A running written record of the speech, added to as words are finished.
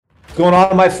Going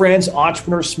on, my friends,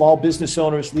 entrepreneurs, small business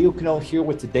owners? Leo Canone here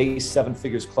with today's Seven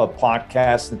Figures Club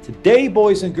podcast. And today,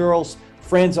 boys and girls,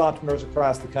 friends, entrepreneurs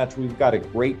across the country, we've got a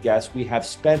great guest. We have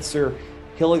Spencer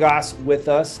Hilligoss with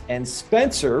us. And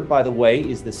Spencer, by the way,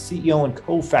 is the CEO and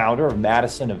co-founder of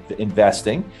Madison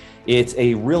Investing. It's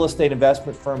a real estate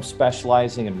investment firm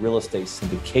specializing in real estate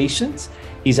syndications.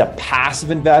 He's a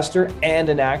passive investor and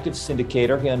an active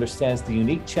syndicator. He understands the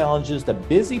unique challenges that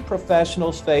busy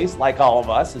professionals face, like all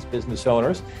of us as business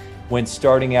owners, when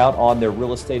starting out on their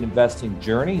real estate investing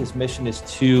journey. His mission is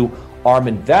to arm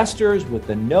investors with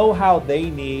the know-how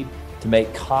they need to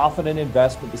make confident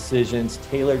investment decisions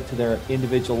tailored to their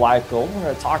individual life goals. We're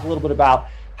going to talk a little bit about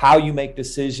how you make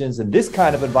decisions in this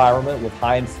kind of environment with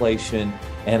high inflation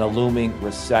and a looming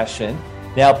recession.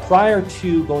 Now, prior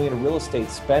to going into real estate,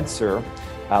 Spencer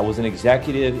was an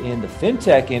executive in the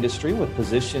fintech industry with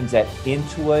positions at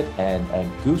Intuit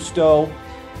and Gusto.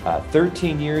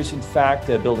 13 years, in fact,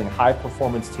 building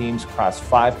high-performance teams across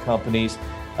 5 companies,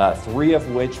 3 of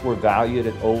which were valued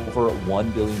at over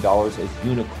 $1 billion as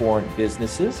unicorn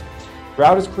businesses.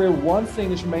 Throughout his career, one thing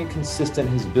has remained consistent: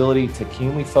 his ability to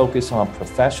keenly focus on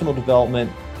professional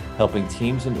development, helping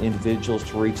teams and individuals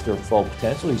to reach their full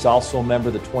potential. He's also a member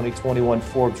of the 2021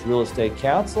 Forbes Real Estate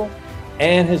Council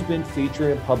and has been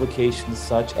featured in publications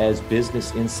such as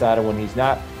Business Insider. When he's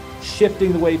not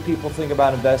shifting the way people think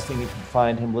about investing, you can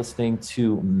find him listening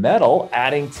to metal,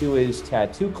 adding to his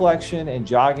tattoo collection, and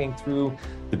jogging through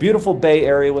the beautiful Bay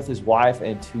Area with his wife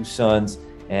and 2 sons.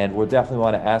 And we'll definitely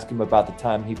want to ask him about the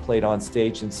time he played on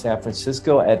stage in San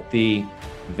Francisco at the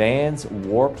Vans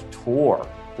Warped Tour.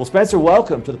 Well, Spencer,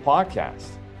 welcome to the podcast.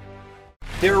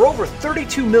 There are over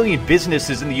 32 million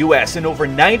businesses in the U.S., and over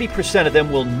 90% of them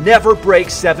will never break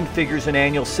 7 figures in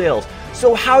annual sales.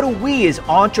 So how do we as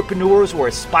entrepreneurs or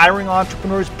aspiring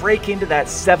entrepreneurs break into that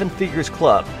 7 figures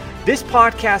club? This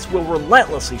podcast will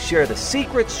relentlessly share the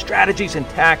secrets, strategies, and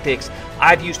tactics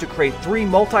I've used to create 3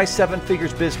 multi-7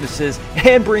 figures businesses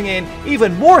and bring in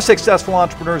even more successful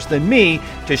entrepreneurs than me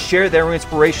to share their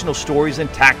inspirational stories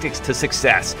and tactics to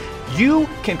success. You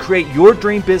can create your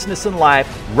dream business and life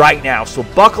right now. So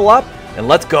buckle up and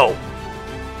let's go.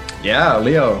 Yeah,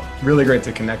 Leo, really great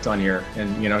to connect on here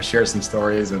and, share some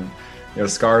stories and,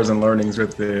 scars and learnings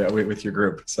with your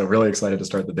group. So really excited to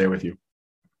start the day with you.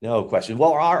 No question.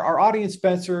 Well, our audience,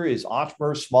 Spencer, is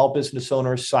entrepreneurs, small business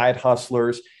owners, side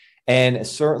hustlers. And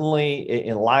certainly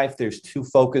in life, there's 2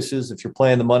 focuses. If you're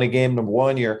playing the money game, number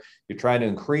 1, you're trying to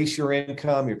increase your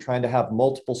income. You're trying to have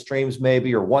multiple streams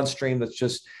maybe, or one stream that's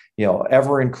just,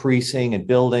 ever increasing and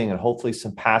building, and hopefully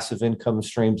some passive income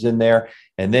streams in there.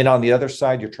 And then on the other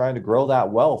side, you're trying to grow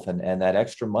that wealth and that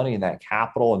extra money and that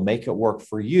capital and make it work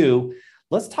for you.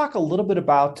 Let's talk a little bit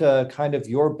about kind of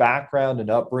your background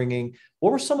and upbringing.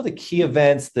 What were some of the key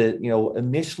events that,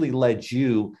 initially led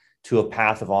you to a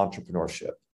path of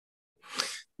entrepreneurship?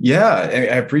 Yeah,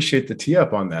 I appreciate the tee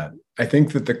up on that. I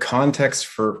think that the context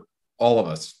for all of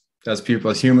us as people,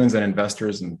 as humans and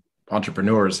investors and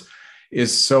entrepreneurs,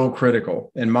 is so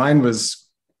critical. And mine was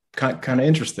kind of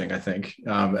interesting, I think,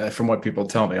 from what people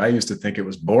tell me. I used to think it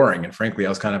was boring. And frankly, I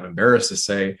was kind of embarrassed to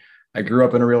say I grew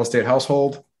up in a real estate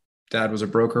household. Dad was a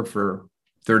broker for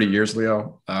 30 years,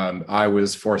 Leo. I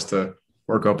was forced to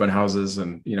work open houses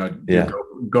and,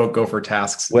 go for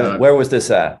tasks. Where was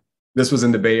this at? This was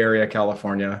in the Bay Area,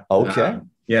 California. Okay.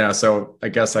 So I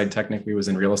guess I technically was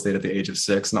in real estate at the age of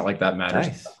 6. Not like that matters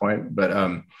at that point.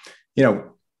 But,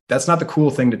 that's not the cool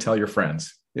thing to tell your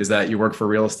friends, is that you work for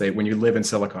real estate when you live in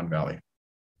Silicon Valley.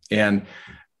 And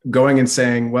going and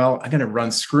saying, well, I'm going to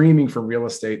run screaming from real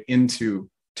estate into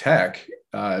tech,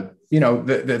 that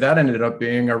ended up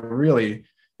being a really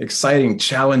exciting,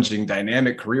 challenging,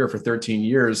 dynamic career for 13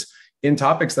 years in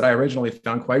topics that I originally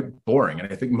found quite boring.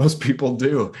 And I think most people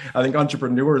do. I think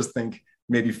entrepreneurs think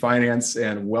maybe finance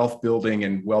and wealth building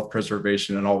and wealth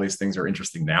preservation and all these things are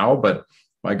interesting now, but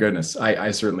my goodness, I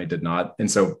certainly did not.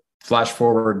 And so flash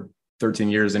forward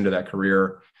 13 years into that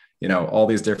career, all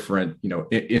these different,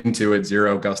 Intuit,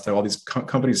 Zero, Gusto, all these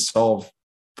companies solve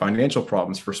financial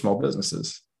problems for small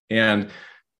businesses. And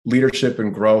leadership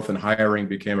and growth and hiring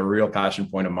became a real passion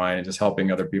point of mine, and just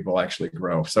helping other people actually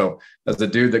grow. So as a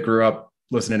dude that grew up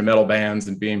listening to metal bands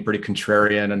and being pretty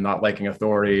contrarian and not liking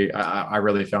authority, I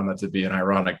really found that to be an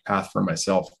ironic path for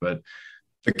myself. But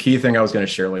the key thing I was going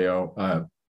to share, Leo,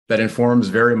 that informs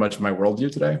very much my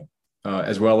worldview today,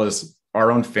 as well as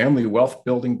our own family wealth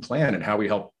building plan and how we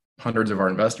help hundreds of our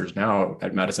investors now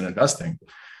at Madison Investing,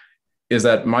 is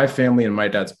that my family and my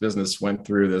dad's business went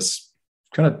through this,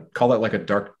 kind of call it like a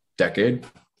dark decade.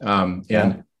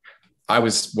 And I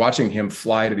was watching him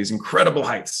fly to these incredible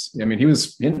heights. I mean, he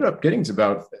ended up getting to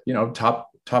about,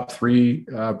 top top three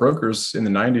brokers in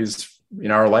the 90s.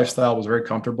 Our lifestyle was very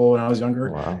comfortable when I was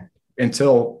younger. Wow.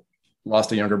 Until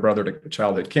lost a younger brother to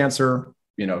childhood cancer,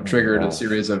 triggered a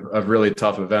series of really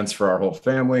tough events for our whole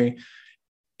family.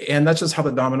 And that's just how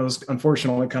the dominoes,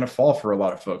 unfortunately, kind of fall for a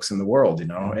lot of folks in the world,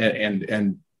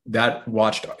 and that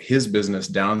watched his business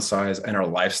downsize and our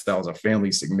lifestyle as a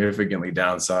family significantly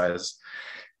downsize.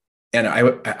 And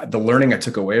the learning I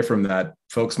took away from that,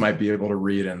 folks might be able to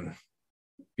read in,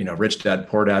 Rich Dad,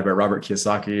 Poor Dad by Robert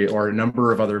Kiyosaki, or a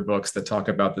number of other books that talk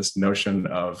about this notion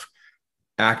of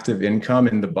active income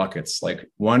in the buckets. Like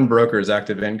one broker's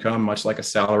active income, much like a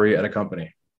salary at a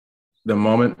company. The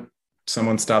moment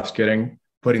someone stops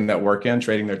putting that work in,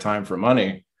 trading their time for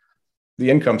money, the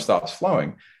income stops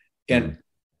flowing. And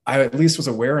I at least was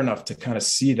aware enough to kind of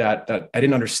see that I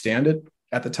didn't understand it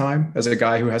at the time. As a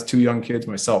guy who has two young kids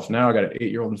myself now, I got an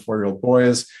 8-year-old and 4-year-old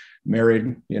boys,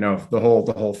 married, the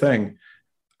whole thing.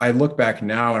 I look back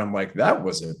now and I'm like, that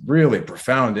was a really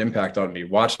profound impact on me,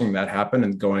 watching that happen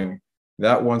and going,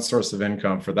 that one source of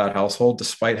income for that household,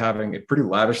 despite having a pretty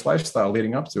lavish lifestyle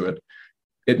leading up to it,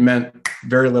 it meant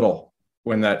very little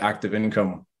when that active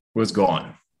income was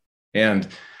gone. And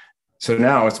so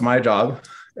now it's my job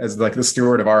as like the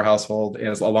steward of our household,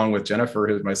 as along with Jennifer,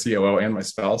 who's my COO, and my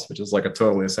spouse, which is like a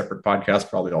totally separate podcast,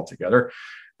 probably altogether.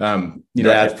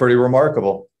 That's pretty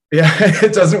remarkable. Yeah,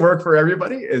 it doesn't work for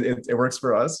everybody. It works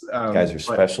for us. Guys are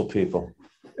special people.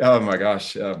 Oh my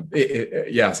gosh.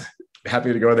 Yes.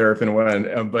 Happy to go there if and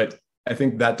when. But I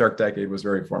think that dark decade was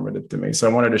very formative to me. So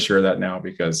I wanted to share that now,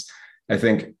 because I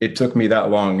think it took me that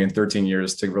long, in 13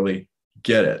 years, to really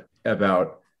get it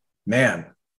about, man,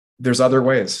 there's other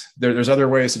ways. There's other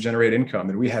ways to generate income.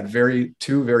 And we had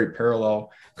two very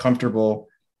parallel, comfortable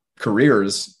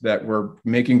careers that were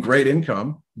making great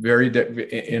income,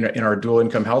 in our dual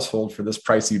income household for this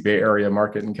pricey Bay Area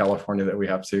market in California that we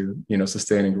have to,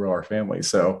 sustain and grow our family.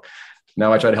 So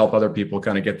now I try to help other people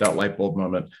kind of get that light bulb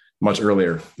moment much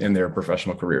earlier in their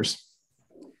professional careers.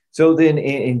 So then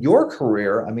in your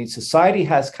career, society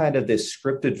has kind of this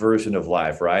scripted version of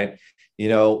life, right?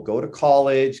 Go to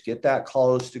college, get that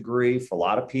college degree. For a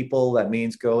lot of people, that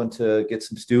means going to get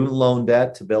some student loan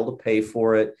debt to be able to pay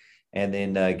for it. And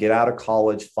then get out of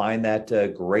college, find that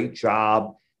great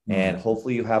job. And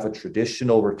hopefully you have a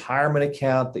traditional retirement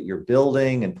account that you're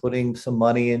building and putting some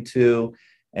money into,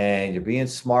 and you're being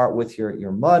smart with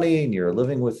your money, and you're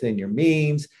living within your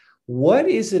means. What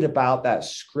is it about that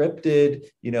scripted,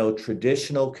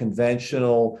 traditional,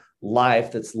 conventional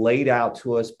life that's laid out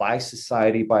to us by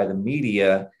society, by the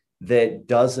media, that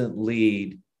doesn't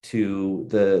lead to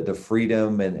the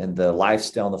freedom and the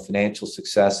lifestyle and the financial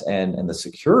success and the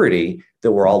security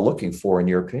that we're all looking for, in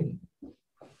your opinion?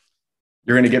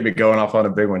 You're going to get me going off on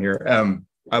a big one here.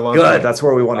 I love Good. That's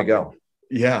where we want to go.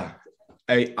 Yeah.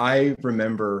 I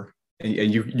remember, and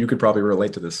you could probably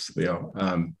relate to this, Leo.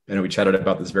 And we chatted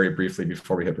about this very briefly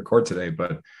before we hit record today,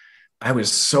 but I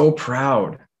was so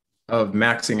proud of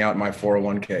maxing out my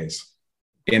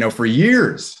 401ks, for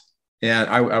years. And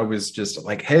I was just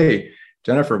like, hey,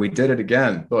 Jennifer, we did it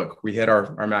again. Look, we hit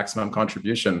our maximum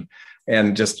contribution,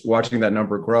 and just watching that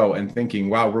number grow and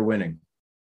thinking, wow, we're winning.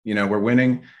 We're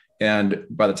winning. And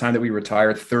by the time that we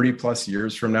retire 30 plus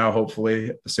years from now,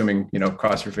 hopefully, assuming,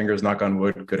 cross your fingers, knock on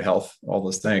wood, good health, all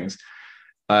those things,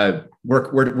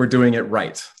 we're doing it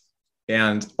right.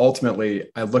 And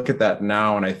ultimately, I look at that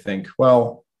now and I think,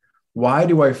 well, why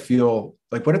do I feel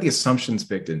like, what are the assumptions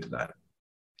baked into that?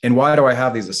 And why do I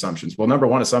have these assumptions? Well, number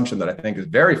one assumption that I think is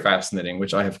very fascinating,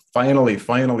 which I have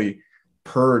finally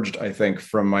purged, I think,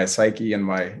 from my psyche and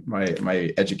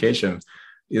my education,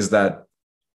 is that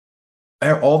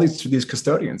all these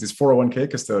custodians, these 401k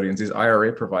custodians, these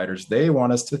IRA providers, they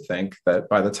want us to think that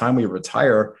by the time we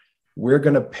retire, we're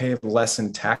going to pay less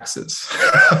in taxes.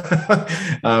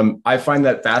 I find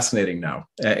that fascinating now.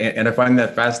 And I find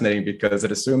that fascinating because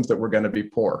it assumes that we're going to be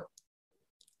poor.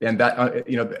 And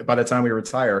that, by the time we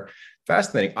retire,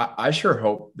 fascinating. I sure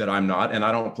hope that I'm not, and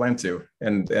I don't plan to.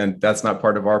 And that's not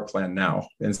part of our plan now.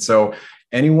 And so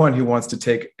anyone who wants to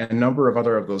take a number of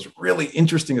other of those really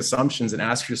interesting assumptions and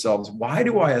ask yourselves, why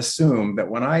do I assume that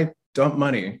when I dump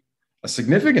money, a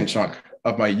significant chunk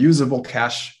of my usable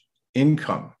cash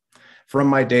income from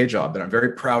my day job that I'm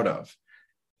very proud of,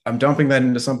 I'm dumping that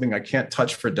into something I can't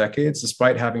touch for decades,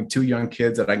 despite having two young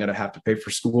kids that I'm going to have to pay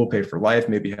for school, pay for life,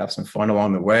 maybe have some fun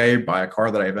along the way, buy a car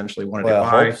that I eventually wanted to buy.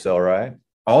 I hope so, right?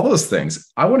 All those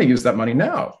things. I want to use that money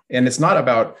now. And it's not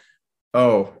about,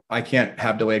 oh, I can't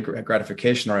have delayed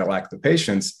gratification or I lack the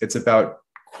patience. It's about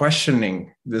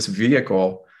questioning this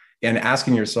vehicle and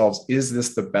asking yourselves, is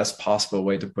this the best possible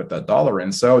way to put that dollar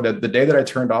in? So the day that I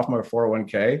turned off my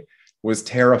 401k, was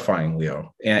terrifying,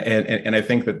 Leo. And I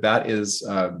think that is,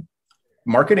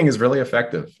 marketing is really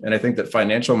effective. And I think that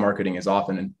financial marketing is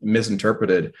often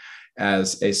misinterpreted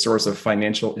as a source of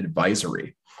financial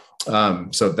advisory.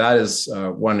 So that is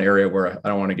one area where I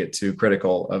don't want to get too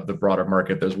critical of the broader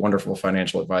market. There's wonderful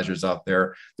financial advisors out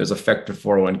there. There's effective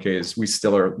 401ks. We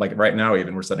still are, like right now,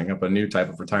 even we're setting up a new type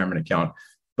of retirement account,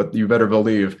 but you better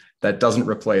believe that doesn't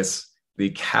replace the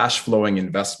cash flowing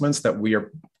investments that we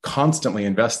are constantly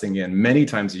investing in many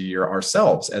times a year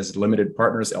ourselves as limited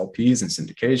partners, LPs, and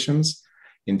syndications,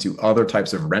 into other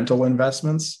types of rental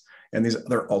investments and these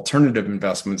other alternative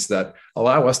investments that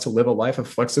allow us to live a life of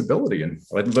flexibility. And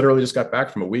I literally just got back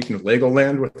from a week in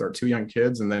Legoland with our 2 young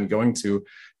kids, and then going to,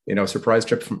 a surprise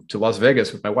trip to Las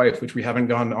Vegas with my wife, which we haven't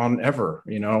gone on ever,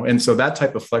 And so that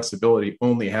type of flexibility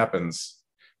only happens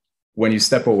when you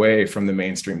step away from the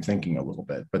mainstream thinking a little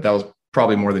bit. But that was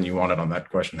probably more than you wanted on that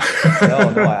question.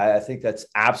 No, I think that's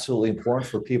absolutely important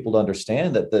for people to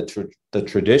understand that the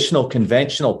traditional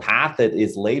conventional path that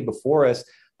is laid before us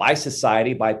by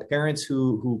society, by parents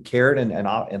who cared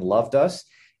and loved us,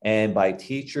 and by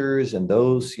teachers and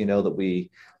those, that we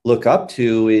look up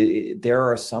to, there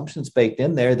are assumptions baked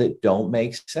in there that don't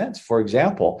make sense. For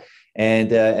example,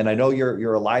 and I know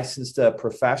you're a licensed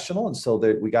professional, and so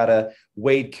that we got to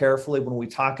wade carefully when we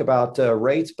talk about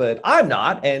rates, but I'm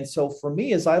not. And so for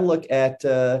me, as I look at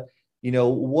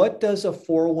what does a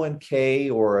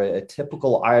 401k or a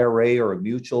typical IRA or a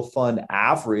mutual fund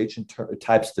average in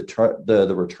types of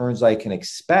the returns I can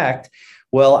expect?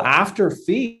 Well, after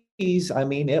fees,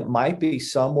 it might be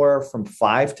somewhere from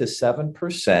 5 to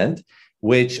 7%,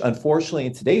 which unfortunately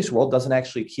in today's world doesn't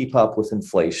actually keep up with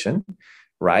inflation,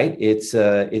 right?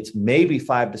 It's maybe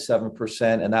 5 to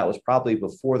 7%, and that was probably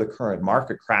before the current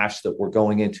market crash that we're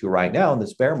going into right now in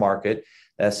this bear market.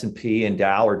 S&P and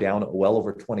Dow are down well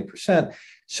over 20%.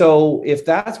 So if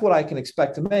that's what I can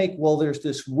expect to make, well, there's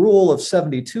this rule of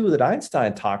 72 that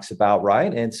Einstein talks about,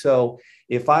 right? And so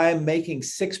if I'm making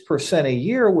 6% a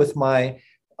year with my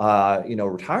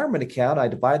retirement account, I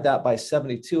divide that by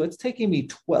 72. It's taking me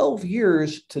 12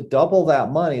 years to double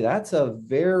that money. That's a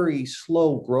very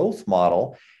slow growth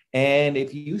model. And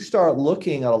if you start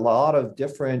looking at a lot of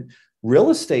different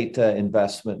real estate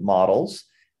investment models,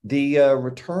 the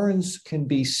returns can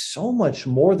be so much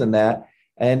more than that.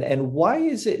 And why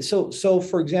is it so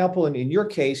for example, in your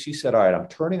case, you said, all right, I'm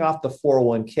turning off the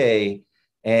 401k,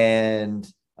 and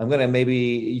I'm going to maybe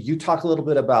you talk a little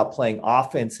bit about playing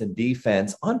offense and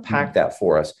defense. Unpack that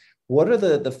for us. What are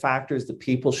the factors that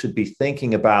people should be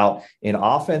thinking about in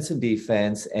offense and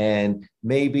defense, and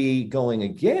maybe going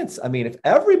against? If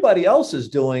everybody else is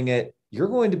doing it, you're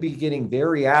going to be getting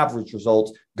very average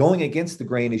results. Going against the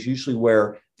grain is usually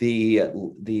where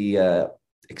the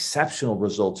exceptional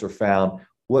results are found.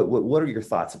 What are your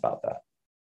thoughts about that?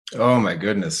 Oh my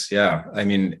goodness. Yeah.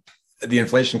 The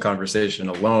inflation conversation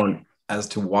alone as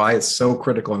to why it's so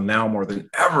critical now more than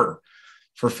ever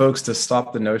for folks to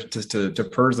stop the notion, to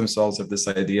purge themselves of this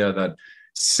idea that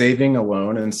saving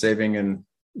alone and saving in,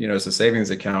 as a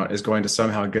savings account is going to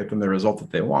somehow get them the result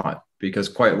that they want. Because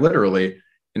quite literally,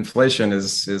 inflation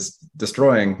is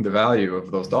destroying the value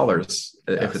of those dollars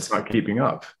if it's not keeping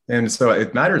up. And so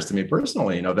it matters to me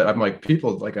personally, that I'm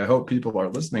like, I hope people are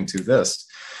listening to this.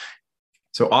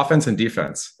 So offense and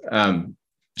defense.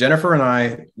 Jennifer and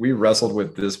I, we wrestled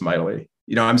with this mightily.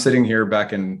 I'm sitting here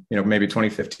back in, maybe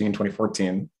 2015,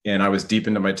 2014, and I was deep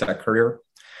into my tech career.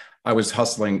 I was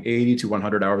hustling 80 to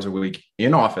 100 hours a week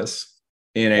in office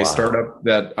in a startup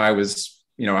that I was,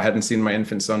 I hadn't seen my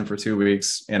infant son for 2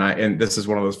 weeks. And this is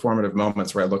one of those formative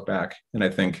moments where I look back and I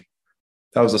think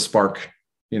that was a spark,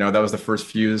 that was the first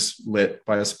fuse lit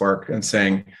by a spark and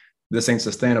saying, this ain't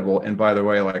sustainable. And by the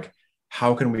way,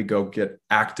 how can we go get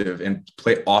active and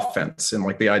play offense? And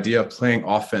the idea of playing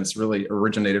offense really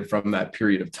originated from that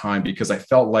period of time, because I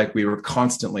felt like we were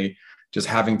constantly just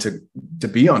having to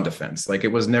be on defense.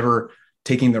 It was never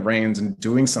taking the reins and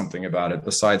doing something about it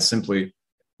besides simply,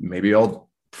 maybe I'll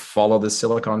follow the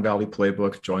Silicon Valley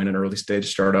playbook, join an early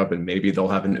stage startup, and maybe they'll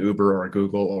have an Uber or a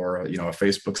Google or a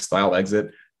Facebook style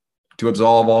exit to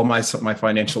absolve all my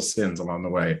financial sins along the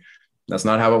way. That's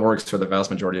not how it works for the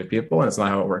vast majority of people. And it's not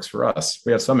how it works for us.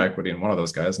 We have some equity in one of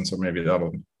those guys. And so maybe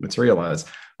that'll materialize.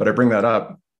 But I bring that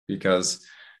up because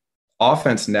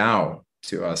offense now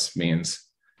to us means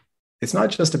it's not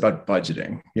just about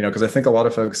budgeting, because I think a lot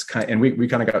of folks we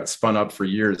kind of got spun up for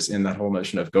years in that whole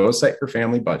notion of go set your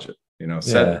family budget,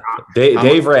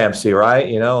 Dave Ramsey, right?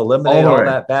 Eliminate all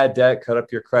that bad debt, cut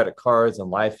up your credit cards and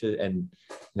life, and,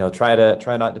 try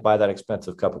not to buy that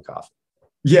expensive cup of coffee.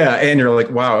 Yeah. And you're like,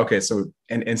 wow, okay. So,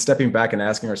 and stepping back and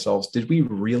asking ourselves, did we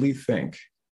really think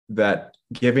that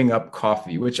giving up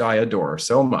coffee, which I adore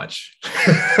so much,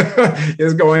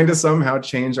 is going to somehow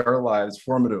change our lives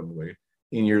formatively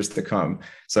in years to come.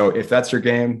 So if that's your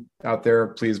game out there,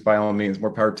 please, by all means,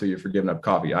 more power to you for giving up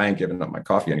coffee. I ain't giving up my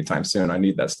coffee anytime soon. I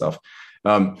need that stuff.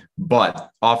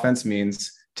 But offense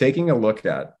means taking a look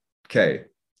at, okay,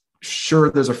 sure,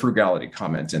 there's a frugality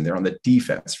comment in there on the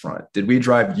defense front. Did we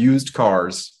drive used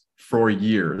cars for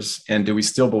years? And do we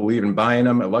still believe in buying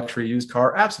them, a luxury used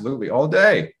car? Absolutely, all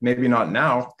day. Maybe not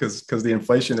now because the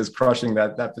inflation is crushing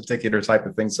that particular type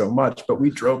of thing so much, but we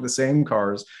drove the same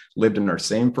cars, lived in our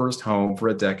same first home for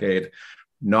a decade,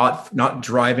 not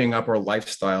driving up our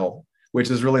lifestyle,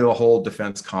 which is really the whole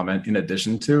defense comment, in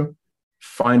addition to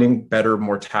finding better,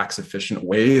 more tax efficient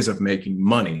ways of making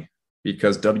money.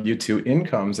 Because W-2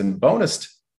 incomes and bonused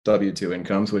W-2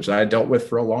 incomes, which I dealt with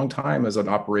for a long time as an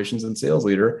operations and sales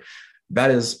leader, that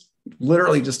is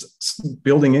literally just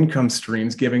building income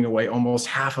streams, giving away almost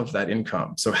half of that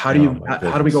income. So how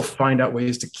do we go find out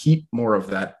ways to keep more of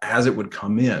that as it would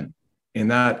come in? And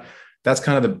that's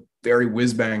kind of the very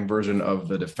whiz bang version of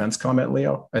the defense comment,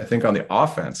 Leo. I think on the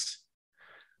offense,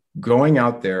 going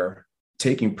out there,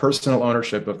 taking personal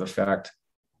ownership of the fact,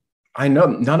 I know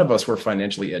none of us were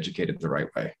financially educated the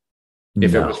right way.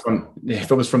 If it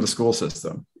was from the school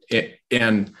system,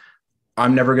 and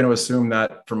I'm never going to assume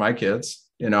that for my kids,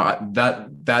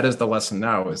 that is the lesson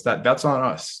now, is that's on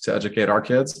us to educate our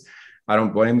kids. I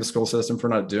don't blame the school system for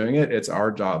not doing it. It's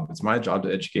our job. It's my job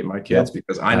to educate my kids,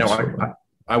 because I know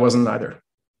I wasn't either.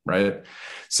 Right.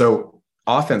 So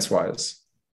offense wise,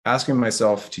 asking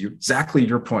myself, to exactly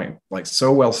your point, like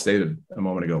so well stated a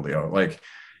moment ago, Leo, like,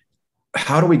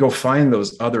 how do we go find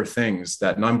those other things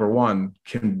that, number one,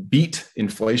 can beat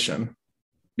inflation?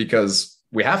 Because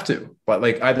we have to, but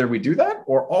like either we do that,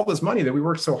 or all this money that we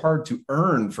work so hard to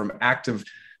earn from active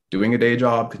doing a day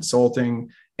job,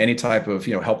 consulting, any type of,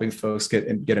 helping folks get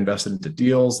invested into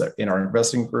deals that in our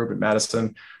investing group at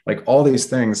Madison, like all these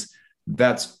things,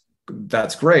 that's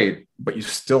great, but you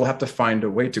still have to find a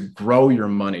way to grow your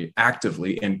money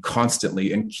actively and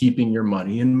constantly, and keeping your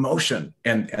money in motion.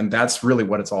 And that's really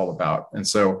what it's all about. And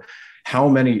so how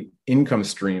many income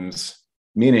streams,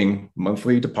 meaning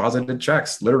monthly deposited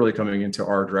checks, literally coming into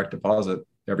our direct deposit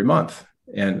every month.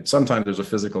 And sometimes there's a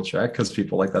physical check because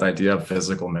people like that idea of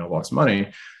physical mailbox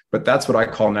money. But that's what I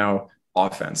call now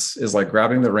offense, is like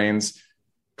grabbing the reins,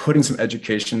 putting some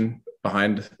education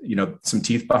behind, some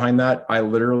teeth behind that. I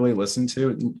literally listened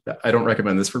to, I don't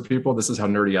recommend this for people. This is how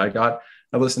nerdy I got.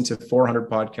 I listened to 400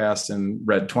 podcasts and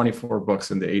read 24 books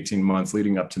in the 18 months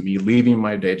leading up to me leaving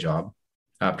my day job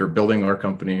after building our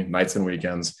company nights and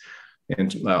weekends in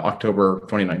October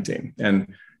 2019.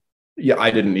 And yeah,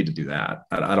 I didn't need to do that.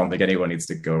 I don't think anyone needs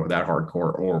to go that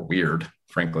hardcore or weird,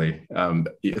 frankly. I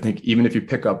think even if you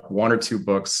pick up one or two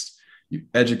books, you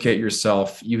educate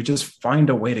yourself, you just find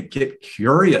a way to get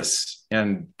curious.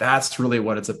 And that's really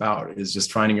what it's about, is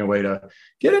just finding a way to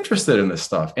get interested in this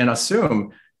stuff and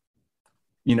assume,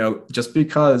 just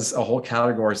because a whole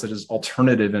category such as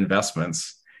alternative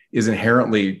investments is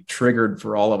inherently triggered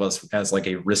for all of us as like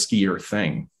a riskier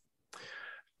thing.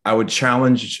 I would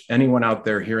challenge anyone out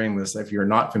there hearing this, if you're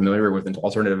not familiar with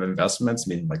alternative investments,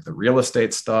 meaning like the real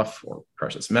estate stuff or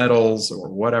precious metals or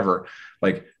whatever,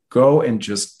 like go and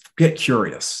just get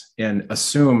curious and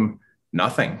assume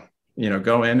nothing.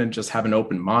 Go in and just have an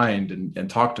open mind and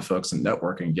talk to folks and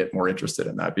network and get more interested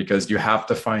in that, because you have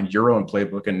to find your own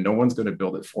playbook and no one's going to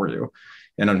build it for you.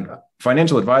 And on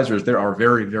financial advisors, there are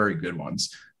very, very good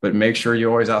ones, but make sure you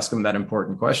always ask them that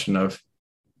important question of,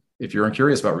 if you're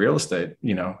curious about real estate,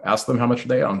 ask them how much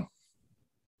they own.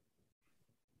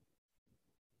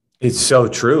 It's so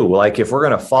true. Like if we're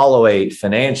going to follow a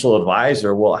financial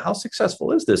advisor, well, how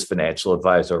successful is this financial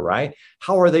advisor, right?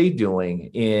 How are they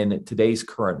doing in today's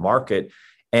current market?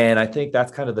 And I think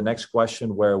that's kind of the next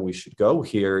question where we should go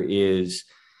here is,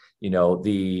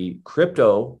 the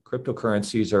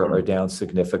cryptocurrencies are down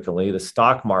significantly. The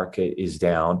stock market is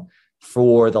down.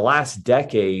 For the last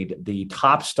decade, the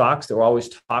top stocks that were always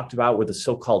talked about were the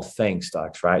so-called FANG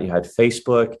stocks, right? You had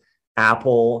Facebook,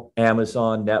 Apple,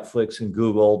 Amazon, Netflix, and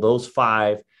Google. Those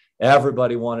five,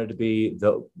 everybody wanted to be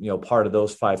the part of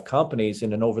those five companies.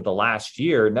 And then over the last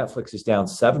year, Netflix is down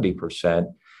 70%.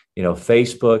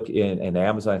 Facebook and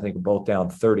Amazon, I think, are both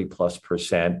down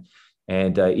 30+%.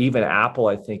 And even Apple,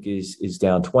 I think, is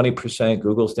down 20%.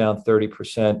 Google's down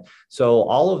 30%. So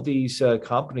all of these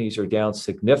companies are down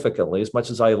significantly. As much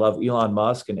as I love Elon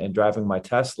Musk and driving my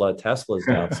Tesla is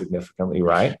down significantly,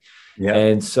 right? Yeah.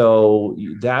 And so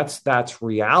that's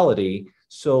reality.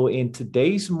 So in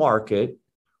today's market,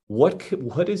 what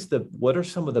are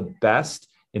some of the best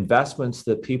investments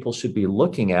that people should be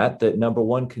looking at that, number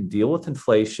one, can deal with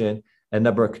inflation, and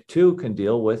number two, can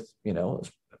deal with,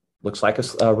 looks like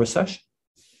a recession?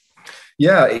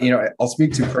 Yeah, I'll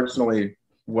speak to personally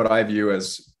what I view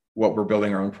as what we're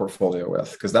building our own portfolio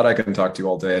with, because that I can talk to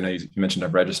all day. I know you mentioned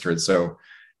I've registered. So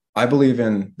I believe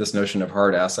in this notion of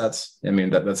hard assets. I mean,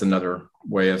 that's another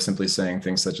way of simply saying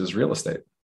things such as real estate.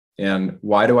 And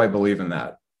why do I believe in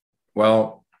that?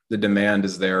 Well, the demand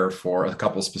is there for a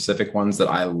couple specific ones that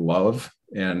I love,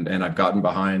 and I've gotten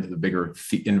behind the bigger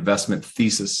investment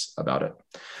thesis about it.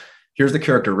 Here's the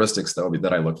characteristics, though,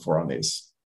 that I look for on these.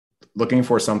 Looking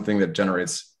for something that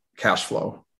generates cash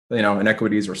flow. An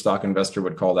equities or stock investor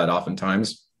would call that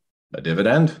oftentimes a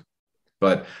dividend,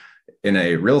 but in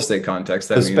a real estate context,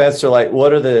 that means Spencer, like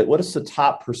what is the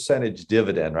top percentage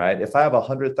dividend, right? If I have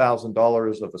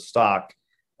 $100,000 of a stock,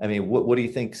 I mean, what do you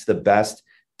think is the best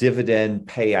dividend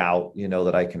payout,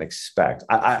 that I can expect?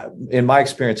 I in my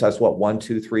experience, that's 1%,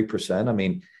 2%, 3%. I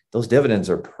mean, those dividends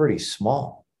are pretty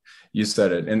small. You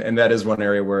said it. And that is one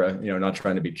area where, not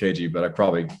trying to be cagey, but I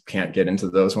probably can't get into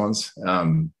those ones.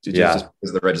 Just because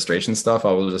of the registration stuff,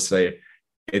 I will just say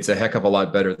it's a heck of a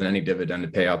lot better than any dividend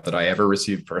payout that I ever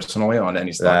received personally on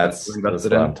any stock. That's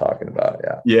what I'm talking about.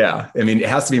 Yeah. Yeah. I mean, it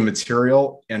has to be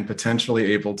material and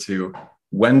potentially able to,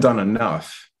 when done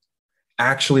enough,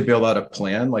 actually build out a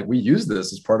plan. Like we use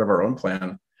this as part of our own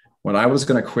plan. When I was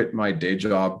going to quit my day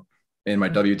job and my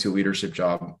W-2 leadership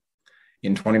job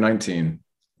in 2019,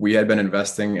 we had been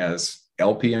investing as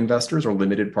LP investors or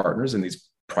limited partners in these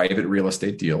private real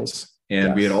estate deals.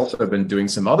 And we had also been doing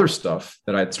some other stuff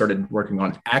that I'd started working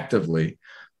on actively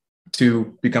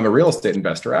to become a real estate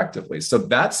investor actively. So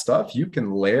that stuff you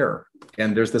can layer.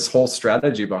 And there's this whole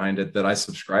strategy behind it that I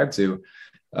subscribe to.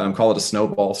 Call it a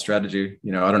snowball strategy.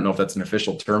 I don't know if that's an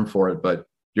official term for it, but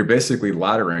you're basically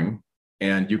laddering,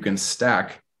 and you can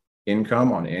stack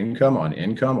income on income on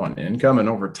income on income. And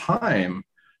over time,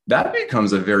 that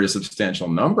becomes a very substantial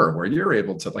number where we're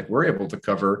able to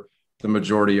cover the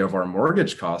majority of our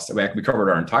mortgage costs. We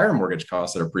covered our entire mortgage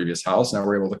costs at our previous house. Now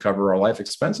we're able to cover our life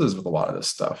expenses with a lot of this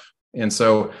stuff. And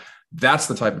so that's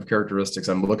the type of characteristics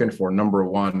I'm looking for. Number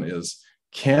one is,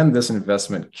 can this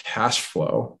investment cash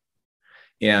flow?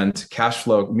 And cash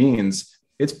flow means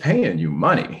it's paying you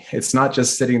money. It's not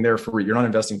just sitting there you're not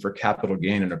investing for capital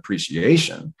gain and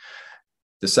appreciation.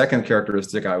 The second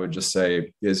characteristic I would just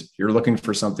say is you're looking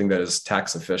for something that is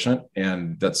tax efficient.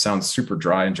 And that sounds super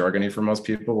dry and jargony for most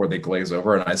people, where they glaze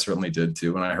over. And I certainly did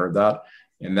too when I heard that.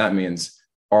 And that means,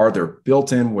 are there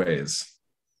built-in ways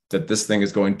that this thing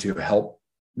is going to help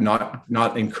not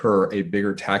incur a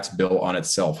bigger tax bill on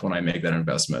itself when I make that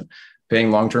investment?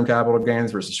 Paying long-term capital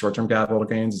gains versus short-term capital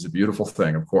gains is a beautiful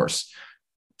thing, of course.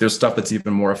 There's stuff that's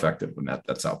even more effective than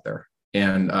that's out there.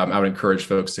 And I would encourage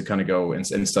folks to kind of go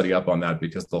and study up on that,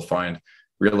 because they'll find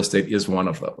real estate is one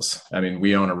of those. I mean,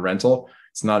 we own a rental.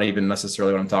 It's not even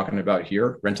necessarily what I'm talking about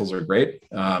here. Rentals are great.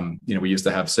 We used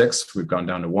to have 6. We've gone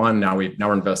down to 1. Now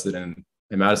we're invested in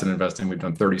Madison Investing. We've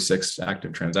done 36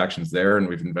 active transactions there, and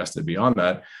we've invested beyond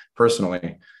that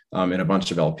personally in a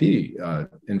bunch of LP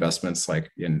investments, like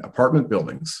in apartment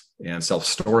buildings and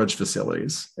self-storage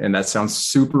facilities. And that sounds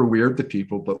super weird to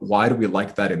people, but why do we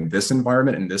like that in this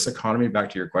environment, in this economy? Back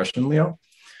to your question, Leo.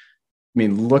 I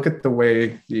mean, look at the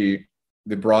way the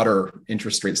broader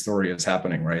interest rate story is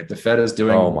happening, right? The Fed is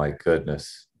doing— oh my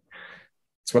goodness.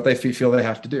 It's what they feel they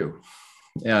have to do.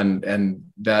 And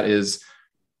that is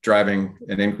driving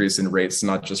an increase in rates,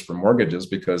 not just for mortgages,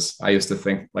 because I used to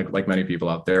think, like many people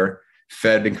out there,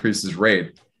 Fed increases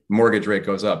rate, mortgage rate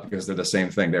goes up, because they're the same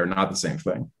thing. They're not the same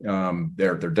thing.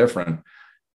 They're different.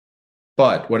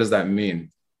 But what does that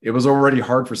mean? It was already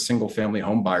hard for single family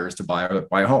home buyers to buy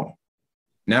a home.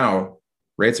 Now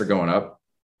rates are going up.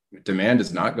 Demand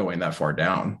is not going that far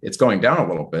down. It's going down a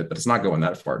little bit, but it's not going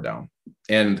that far down.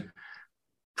 And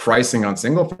pricing on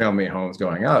single family homes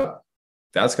going up,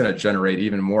 that's going to generate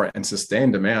even more and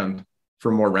sustain demand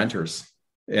for more renters.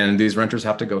 And these renters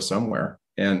have to go somewhere.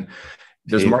 And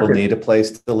there's people need a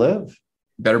place to live.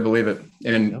 Better believe it.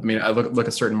 And I mean, I look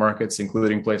at certain markets,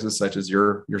 including places such as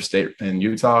your state in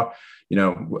Utah.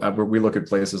 We look at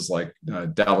places like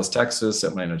Dallas, Texas,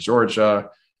 Atlanta, Georgia,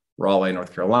 Raleigh,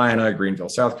 North Carolina, Greenville,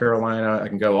 South Carolina. I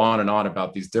can go on and on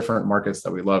about these different markets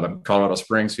that we love. Colorado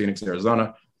Springs, Phoenix,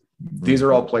 Arizona. These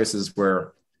are all places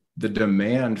where the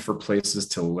demand for places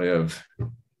to live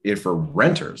for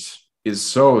renters is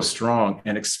so strong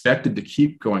and expected to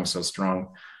keep going so strong.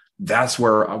 That's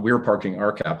where we're parking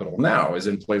our capital now, is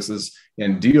in places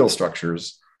and deal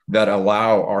structures that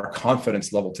allow our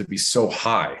confidence level to be so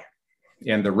high,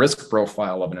 and the risk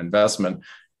profile of an investment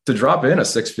to drop in a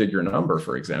 6-figure number,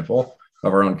 for example,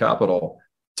 of our own capital.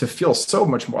 to feel so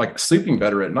much more like sleeping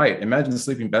better at night. Imagine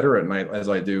sleeping better at night as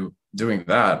I do doing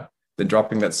that than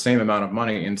dropping that same amount of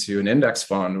money into an index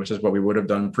fund, which is what we would have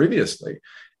done previously.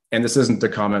 And this isn't a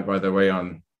comment, by the way,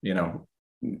 on,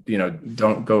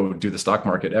 don't go do the stock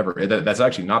market ever. That's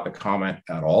actually not the comment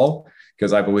at all,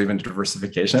 because I believe in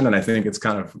diversification. And I think it's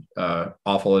kind of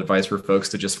awful advice for folks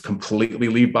to just completely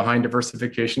leave behind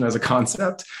diversification as a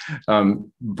concept.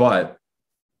 But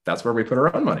that's where we put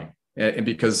our own money, and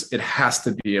because it has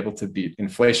to be able to beat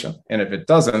inflation. And if it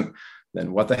doesn't,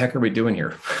 then what the heck are we doing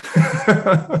here?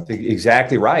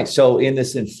 Exactly right. So in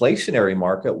this inflationary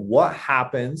market, what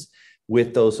happens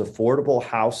with those affordable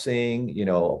housing,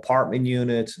 apartment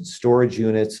units and storage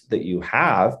units that you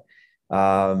have,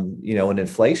 in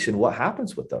inflation, what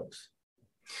happens with those?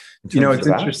 It's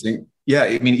interesting. Yeah.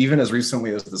 I mean, even as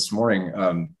recently as this morning,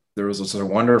 there was a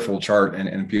wonderful chart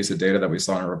and piece of data that we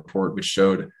saw in a report, which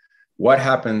showed what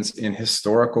happens in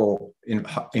historical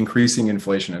increasing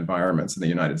inflation environments in the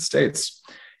United States.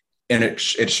 And it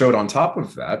showed on top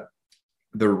of that,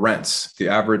 the rents, the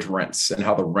average rents, and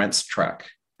how the rents track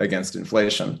against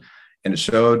inflation. And it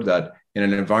showed that in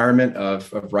an environment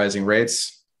of rising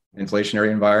rates, inflationary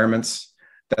environments,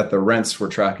 that the rents were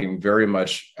tracking very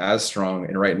much as strong.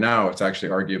 And right now, it's actually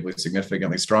arguably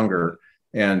significantly stronger.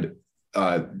 And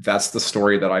that's the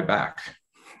story that I back.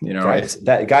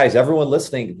 Guys, everyone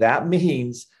listening, that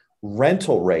means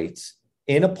rental rates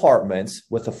in apartments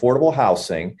with affordable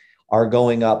housing are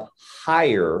going up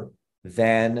higher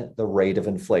than the rate of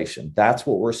inflation. That's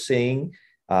what we're seeing.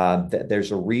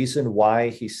 There's a reason why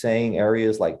he's saying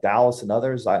areas like Dallas and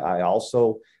others. I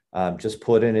also just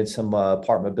put in some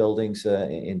apartment buildings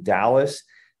in Dallas.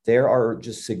 There are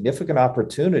just significant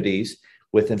opportunities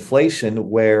with inflation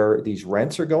where these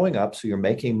rents are going up. So you're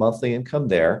making monthly income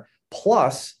there.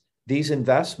 Plus, these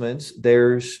investments,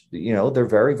 they're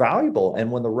very valuable.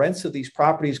 And when the rents of these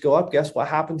properties go up, guess what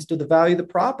happens to the value of the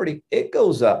property? It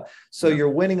goes up. So you're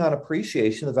winning on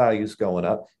appreciation, the value is going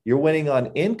up. You're winning on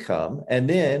income. And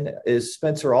then, as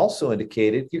Spencer also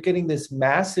indicated, you're getting this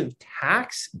massive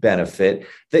tax benefit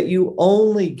that you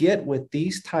only get with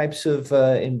these types of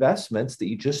investments that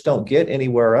you just don't get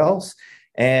anywhere else.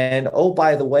 And, oh,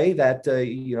 by the way, that,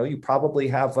 you probably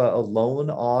have a loan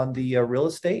on the real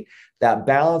estate. That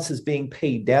balance is being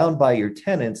paid down by your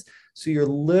tenants. So you're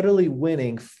literally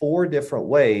winning 4 different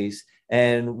ways.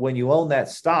 And when you own that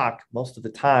stock, most of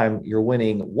the time you're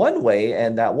winning one way.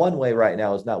 And that one way right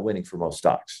now is not winning for most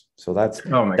stocks. So that's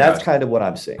kind of what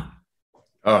I'm seeing.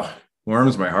 Oh,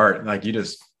 warms my heart. Like, you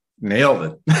just nailed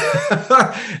it.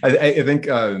 I think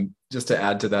just to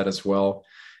add to that as well,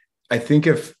 I think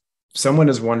if someone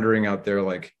is wondering out there,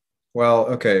 like, well,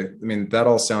 okay, I mean, that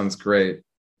all sounds great,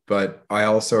 but I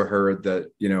also heard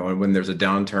that, when there's a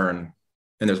downturn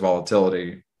and there's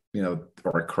volatility,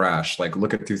 or a crash, like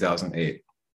look at 2008.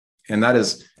 And that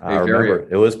is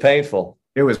it was painful.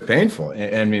 It was painful.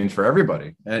 I mean, for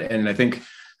everybody. And I think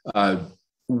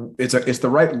it's the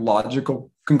right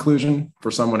logical conclusion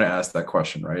for someone to ask that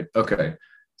question, right? Okay,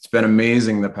 it's been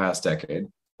amazing the past decade.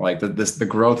 Like the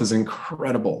growth is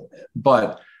incredible,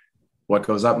 but what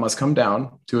goes up must come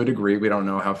down to a degree. We don't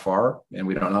know how far and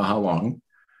we don't know how long,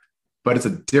 but it's a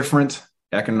different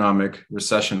economic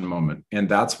recession moment. And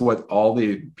that's what all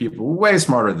the people way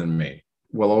smarter than me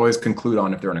will always conclude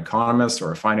on if they're an economist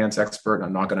or a finance expert.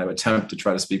 I'm not going to attempt to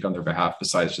try to speak on their behalf,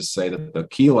 besides just say that the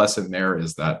key lesson there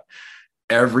is that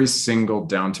every single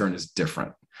downturn is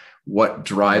different. What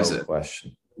drives it?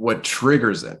 Question. What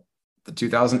triggers it? The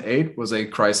 2008 was a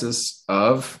crisis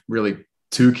of really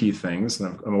 2 key things.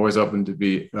 And I'm always open to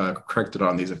be corrected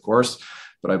on these, of course,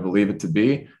 but I believe it to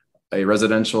be a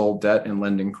residential debt and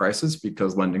lending crisis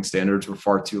because lending standards were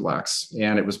far too lax.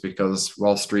 And it was because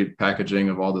Wall Street packaging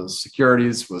of all those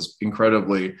securities was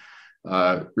incredibly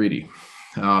greedy,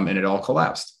 and it all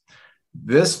collapsed.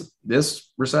 This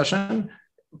recession,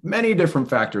 many different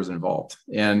factors involved.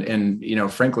 And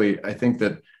frankly, I think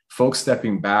that folks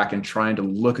stepping back and trying to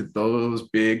look at those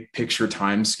big picture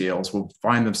timescales will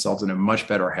find themselves in a much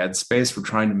better headspace for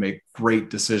trying to make great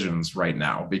decisions right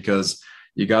now, because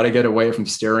you got to get away from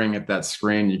staring at that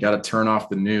screen. You got to turn off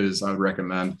the news. I would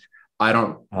recommend. I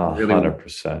don't really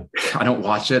 100%. I don't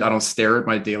watch it. I don't stare at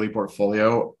my daily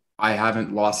portfolio. I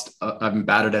haven't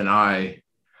batted an eye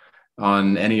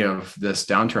on any of this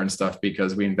downturn stuff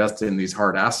because we invested in these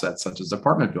hard assets such as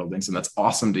apartment buildings. And that's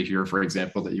awesome to hear, for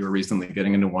example, that you were recently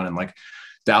getting into one in like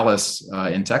Dallas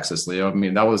in Texas, Leo. I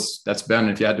mean, that's been,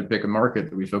 if you had to pick a market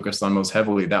that we focused on most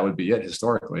heavily, that would be it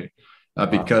historically,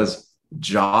 because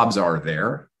jobs are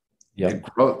there.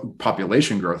 Yep.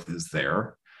 Population growth is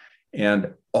there.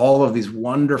 And all of these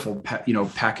wonderful,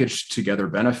 packaged together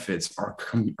benefits are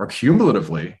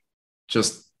cumulatively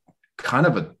just kind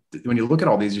of when you look at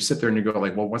all these, you sit there and you go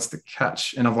like, well, what's the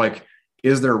catch? And I'm like,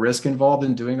 is there risk involved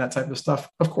in doing that type of stuff?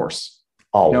 Of course.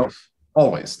 Always.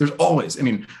 Always. There's always,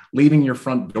 leaving your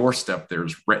front doorstep,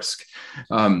 there's risk.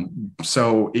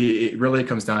 So it really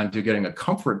comes down to getting a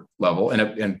comfort level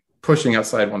and pushing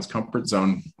outside one's comfort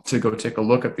zone to go take a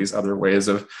look at these other ways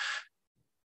of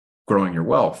growing your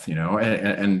wealth,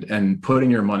 and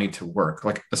putting your money to work.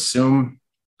 Like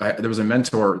there was a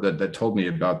mentor that told me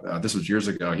about, this was years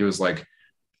ago. He was like,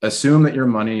 assume that your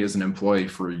money is an employee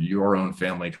for your own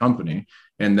family company.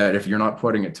 And that if you're not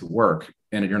putting it to work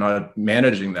and you're not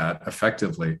managing that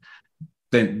effectively,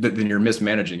 then you're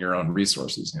mismanaging your own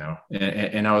resources,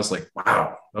 And I was like,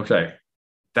 wow, okay,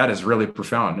 that is really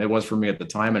profound. It was for me at the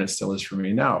time, and it still is for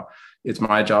me now. It's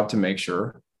my job to make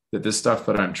sure that this stuff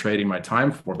that I'm trading my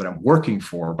time for, that I'm working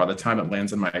for, by the time it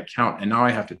lands in my account, and now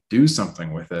I have to do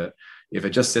something with it. If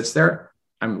it just sits there,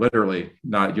 I'm literally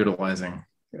not utilizing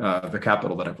the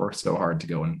capital that I've worked so hard to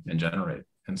go and generate.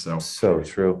 And so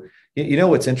true. You know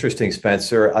what's interesting,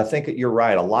 Spencer? I think you're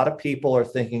right. A lot of people are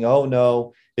thinking, oh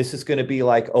no, this is going to be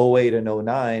like 08 and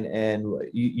 09. And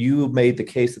you made the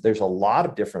case that there's a lot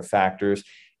of different factors.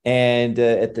 And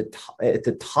at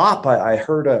the top, I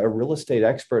heard a real estate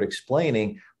expert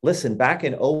explaining, listen, back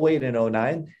in 08 and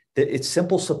 09, it's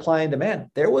simple supply and demand.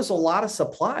 There was a lot of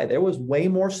supply. There was way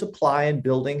more supply and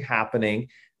building happening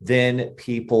than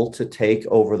people to take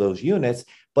over those units.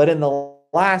 But in the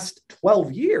last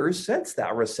 12 years since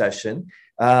that recession,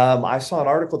 I saw an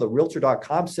article that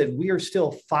Realtor.com said we are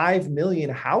still 5 million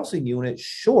housing units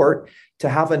short to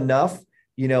have enough,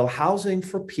 housing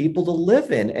for people to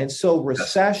live in. And so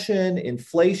recession,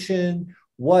 inflation,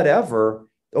 whatever,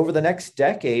 over the next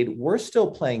decade, we're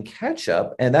still playing catch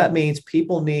up. And that means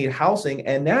people need housing.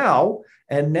 And now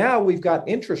we've got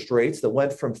interest rates that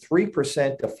went from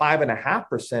 3% to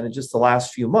 5.5% in just the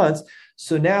last few months.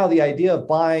 So now the idea of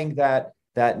buying that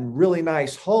really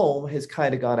nice home has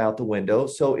kind of gone out the window.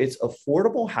 So it's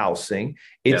affordable housing,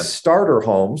 it's starter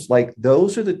homes. Like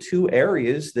those are the two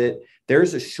areas that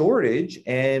there's a shortage.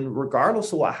 And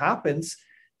regardless of what happens,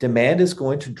 demand is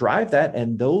going to drive that.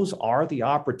 And those are the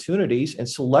opportunities. And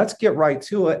so let's get right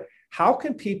to it. How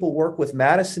can people work with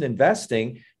Madison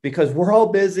Investing? Because we're all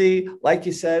busy. Like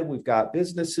you said, we've got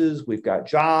businesses, we've got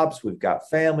jobs, we've got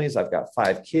families. I've got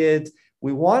 5 kids.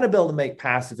 We want to be able to make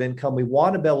passive income. We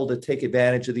want to be able to take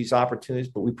advantage of these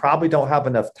opportunities, but we probably don't have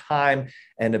enough time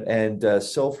and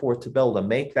so forth to be able to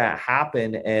make that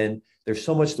happen. And there's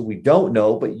so much that we don't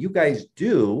know, but you guys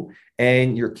do,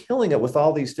 and you're killing it with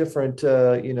all these different,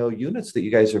 units that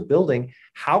you guys are building.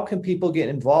 How can people get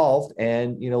involved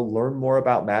and, learn more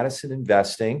about Madison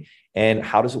Investing, and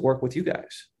how does it work with you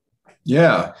guys?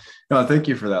 Yeah, no, thank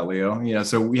you for that, Leo.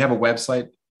 So we have a website,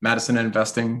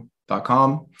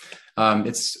 MadisonInvesting.com.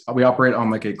 We operate on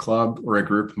like a club or a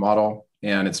group model,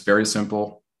 and it's very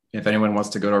simple. If anyone wants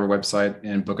to go to our website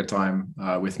and book a time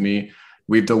with me,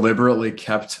 we've deliberately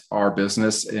kept our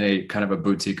business in a kind of a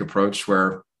boutique approach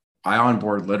where I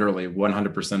onboard literally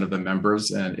 100% of the members.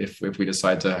 And if we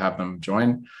decide to have them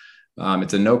join,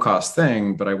 it's a no cost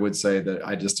thing, but I would say that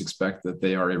I just expect that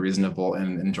they are a reasonable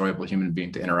and enjoyable human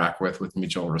being to interact with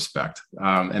mutual respect.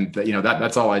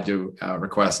 That's all I do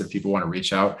request if people want to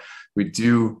reach out. We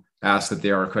do ask that they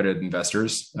are accredited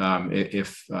investors.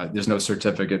 If there's no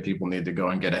certificate, people need to go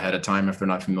and get ahead of time. If they're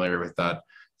not familiar with that,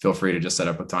 feel free to just set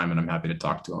up a time and I'm happy to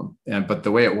talk to them. But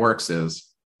the way it works is,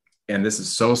 and this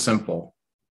is so simple,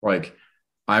 like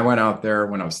I went out there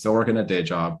when I was still working a day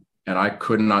job, and I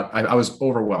was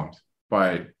overwhelmed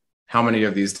by how many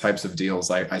of these types of deals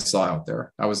I saw out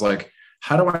there. I was like,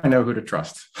 how do I know who to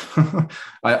trust?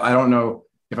 I don't know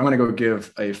if I'm going to go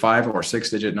give a 5 or 6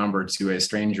 digit number to a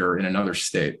stranger in another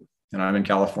state, and I'm in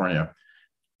California,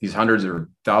 these hundreds or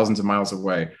thousands of miles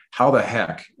away. How the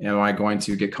heck am I going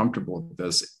to get comfortable with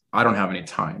this? I don't have any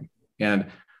time. And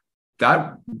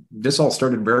this all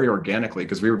started very organically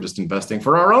because we were just investing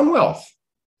for our own wealth.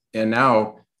 And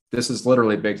now this is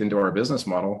literally baked into our business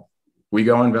model. We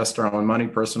go invest our own money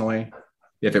personally.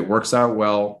 If it works out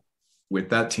well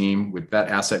with that team, with that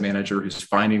asset manager who's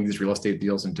finding these real estate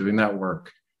deals and doing that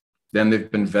work, then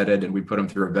they've been vetted and we put them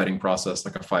through a vetting process,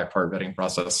 like a 5-part vetting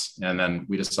process. And then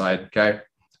we decide, okay,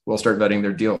 we'll start vetting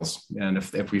their deals. And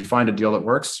if we find a deal that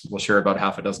works, we'll share about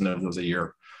 6 of those a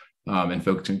year. And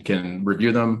folks can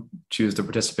review them, choose to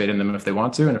participate in them if they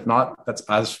want to. And if not, that's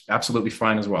absolutely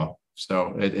fine as well.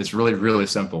 So it's really, really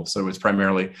simple. So it's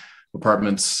primarily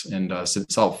apartments and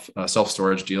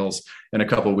self-storage deals, and a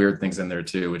couple of weird things in there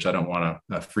too, which I don't want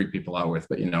to freak people out with.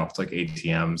 But it's like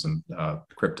ATMs and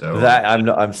crypto. That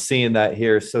I'm seeing that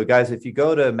here. So guys, if you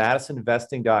go to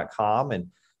madisoninvesting.com and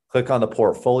click on the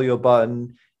portfolio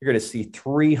button, you're going to see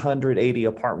 380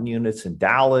 apartment units in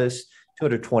Dallas,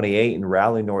 228 in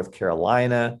Raleigh, North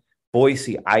Carolina.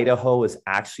 Boise, Idaho has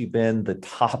actually been the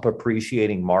top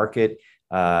appreciating market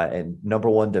and number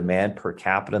one demand per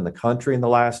capita in the country in the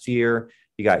last year.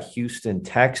 You got Houston,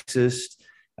 Texas,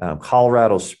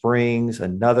 Colorado Springs,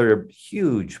 another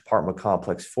huge apartment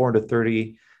complex,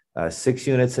 436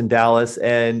 units in Dallas.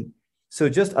 And so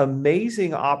just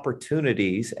amazing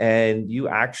opportunities. And you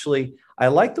actually, I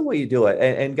like the way you do it.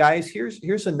 And guys,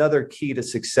 here's another key to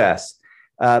success.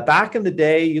 Back in the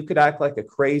day, you could act like a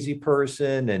crazy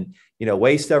person and,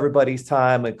 waste everybody's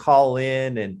time and call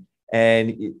in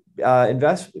and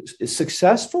invest.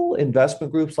 Successful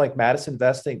investment groups like Madison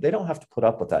Investing, they don't have to put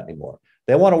up with that anymore.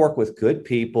 They want to work with good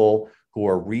people who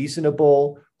are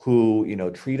reasonable,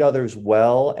 who, treat others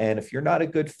well. And if you're not a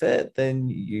good fit, then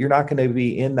you're not going to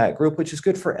be in that group, which is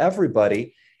good for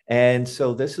everybody. And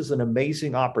so this is an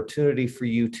amazing opportunity for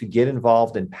you to get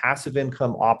involved in passive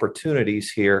income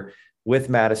opportunities here with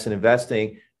Madison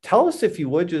Investing. Tell us, if you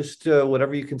would, just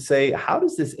whatever you can say, how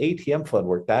does this ATM fund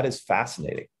work? That is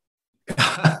fascinating.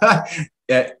 As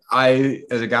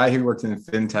a guy who worked in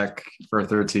fintech for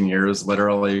 13 years,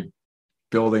 literally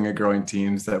building and growing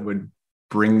teams that would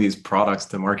bring these products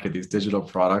to market, these digital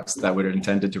products that were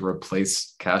intended to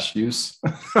replace cash use,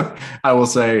 I will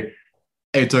say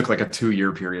it took like a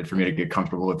 2-year period for me to get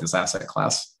comfortable with this asset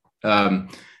class.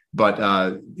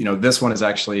 But this one is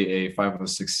actually a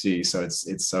 506c, so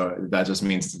it's that just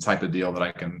means it's the type of deal that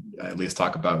I can at least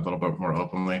talk about a little bit more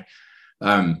openly.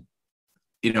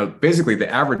 Basically the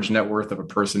average net worth of a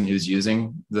person who's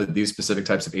using these specific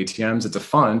types of ATMs, it's a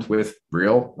fund with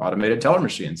real automated teller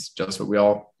machines, just what we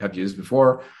all have used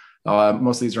before.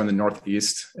 Most of these are in the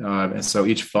Northeast. And so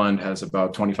each fund has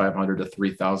about 2,500 to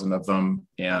 3,000 of them.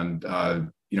 And,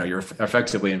 you're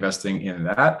effectively investing in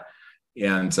that.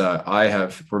 And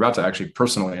we're about to actually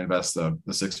personally invest the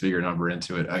 6-figure number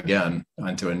into it again,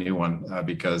 into a new one,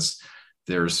 because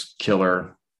there's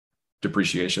killer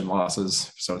depreciation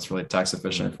losses. So it's really tax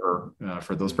efficient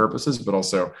for those purposes, but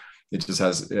also it just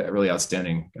has really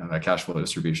outstanding cash flow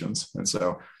distributions. And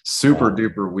so super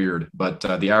duper weird, but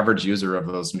the average user of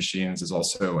those machines has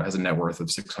a net worth of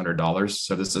 $600.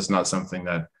 So this is not something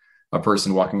that a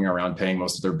person walking around paying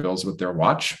most of their bills with their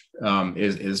watch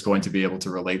is going to be able to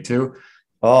relate to.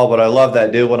 Oh, but I love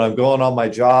that, dude. When I'm going on my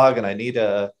jog and I need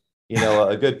a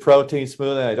good protein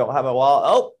smoothie and I don't have my wallet.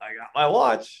 Oh, I got my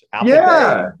watch. Apple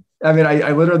yeah. Pay. I mean,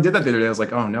 I literally did that the other day. I was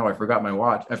like, oh no, I forgot my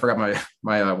watch. I forgot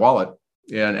my wallet.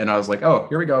 And I was like, oh,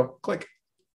 here we go. Click.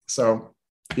 So,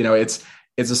 it's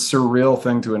a surreal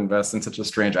thing to invest in such a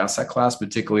strange asset class,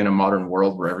 particularly in a modern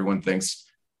world where everyone thinks,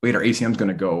 wait, our ATM's going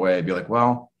to go away. I'd be like,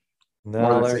 well,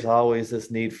 no, there's always this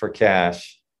need for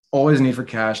cash. Always need for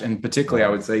cash. And particularly, I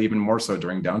would say even more so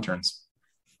during downturns.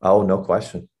 Oh, no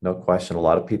question. No question. A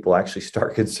lot of people actually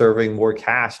start conserving more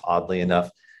cash, oddly enough,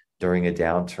 during a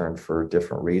downturn for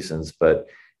different reasons. But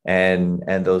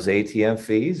and those ATM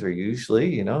fees are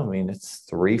usually, it's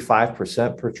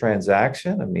 3-5% per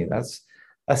transaction. I mean, that's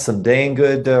some dang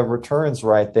good returns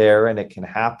right there. And it can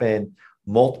happen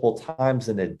multiple times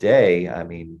in a day. I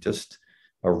mean, just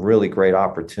a really great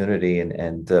opportunity.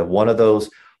 And one of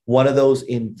those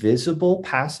invisible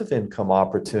passive income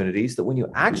opportunities that when you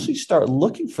actually start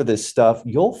looking for this stuff,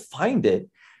 you'll find it.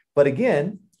 But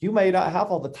again, you may not have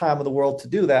all the time in the world to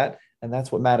do that. And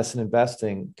that's what Madison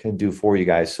Investing can do for you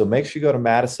guys. So make sure you go to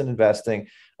Madison Investing.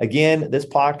 Again, this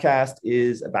podcast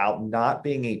is about not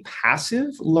being a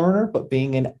passive learner, but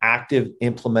being an active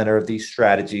implementer of these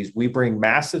strategies. We bring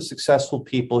massive, successful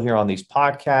people here on these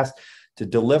podcasts to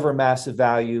deliver massive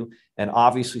value. And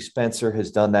obviously, Spencer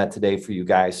has done that today for you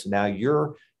guys. So now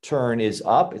your turn is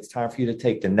up. It's time for you to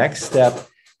take the next step.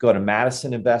 Go to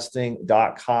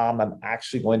madisoninvesting.com. I'm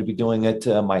actually going to be doing it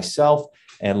myself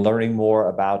and learning more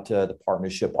about the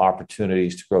partnership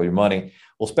opportunities to grow your money.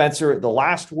 Well, Spencer, the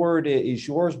last word is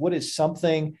yours. What is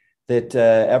something that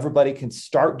everybody can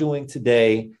start doing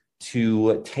today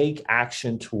to take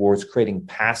action towards creating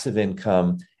passive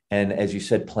income and, as you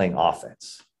said, playing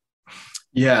offense?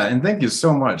 Yeah. And thank you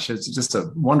so much. It's just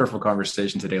a wonderful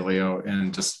conversation today, Leo,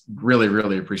 and just really,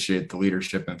 really appreciate the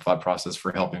leadership and thought process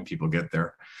for helping people get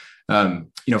there.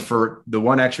 For the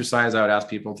one exercise I would ask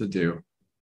people to do,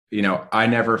 I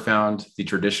never found the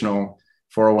traditional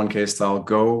 401k style,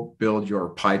 go build your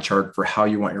pie chart for how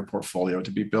you want your portfolio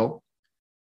to be built.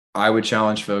 I would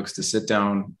challenge folks to sit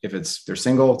down. If they're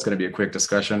single, it's going to be a quick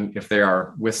discussion. If they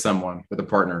are with someone, with a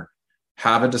partner,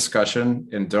 have a discussion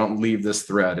and don't leave this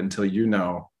thread until you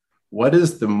know what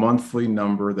is the monthly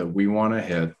number that we want to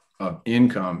hit of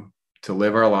income to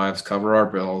live our lives, cover our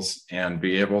bills, and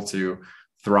be able to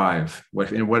thrive,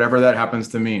 in whatever that happens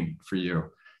to mean for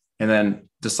you. And then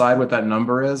decide what that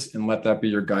number is and let that be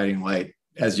your guiding light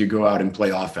as you go out and play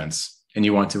offense and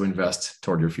you want to invest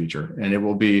toward your future. And it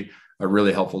will be a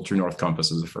really helpful True North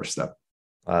compass as a first step.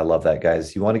 I love that,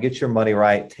 guys. You want to get your money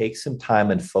right, take some time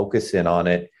and focus in on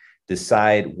it.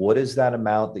 Decide what is that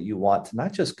amount that you want to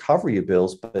not just cover your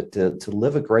bills, but to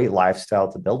live a great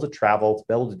lifestyle, to be able to travel, to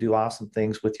be able to do awesome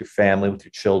things with your family, with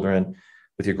your children,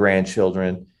 with your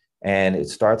grandchildren. And it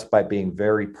starts by being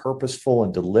very purposeful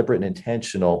and deliberate and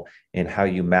intentional in how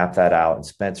you map that out. And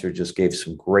Spencer just gave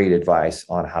some great advice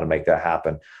on how to make that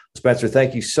happen. Spencer,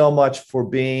 thank you so much for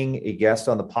being a guest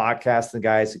on the podcast. And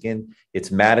guys, again, it's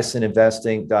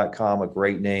MadisonInvesting.com, a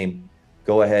great name.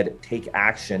 Go ahead, take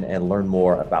action, and learn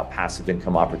more about passive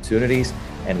income opportunities.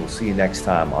 And we'll see you next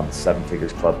time on the Seven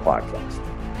Figures Club podcast.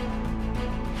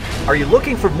 Are you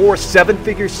looking for more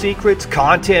seven-figure secrets,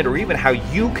 content, or even how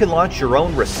you can launch your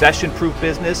own recession-proof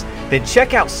business? Then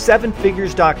check out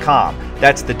sevenfigures.com.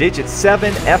 That's the digit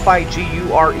 7, FIGURES.com,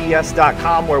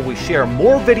 where we share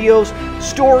more videos,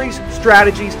 stories,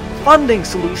 strategies, funding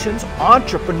solutions,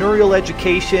 entrepreneurial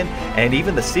education, and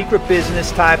even the secret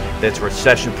business type that's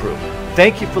recession-proof.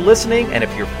 Thank you for listening, and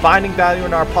if you're finding value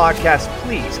in our podcast,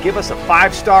 please give us a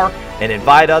 5-star and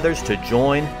invite others to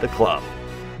join the club.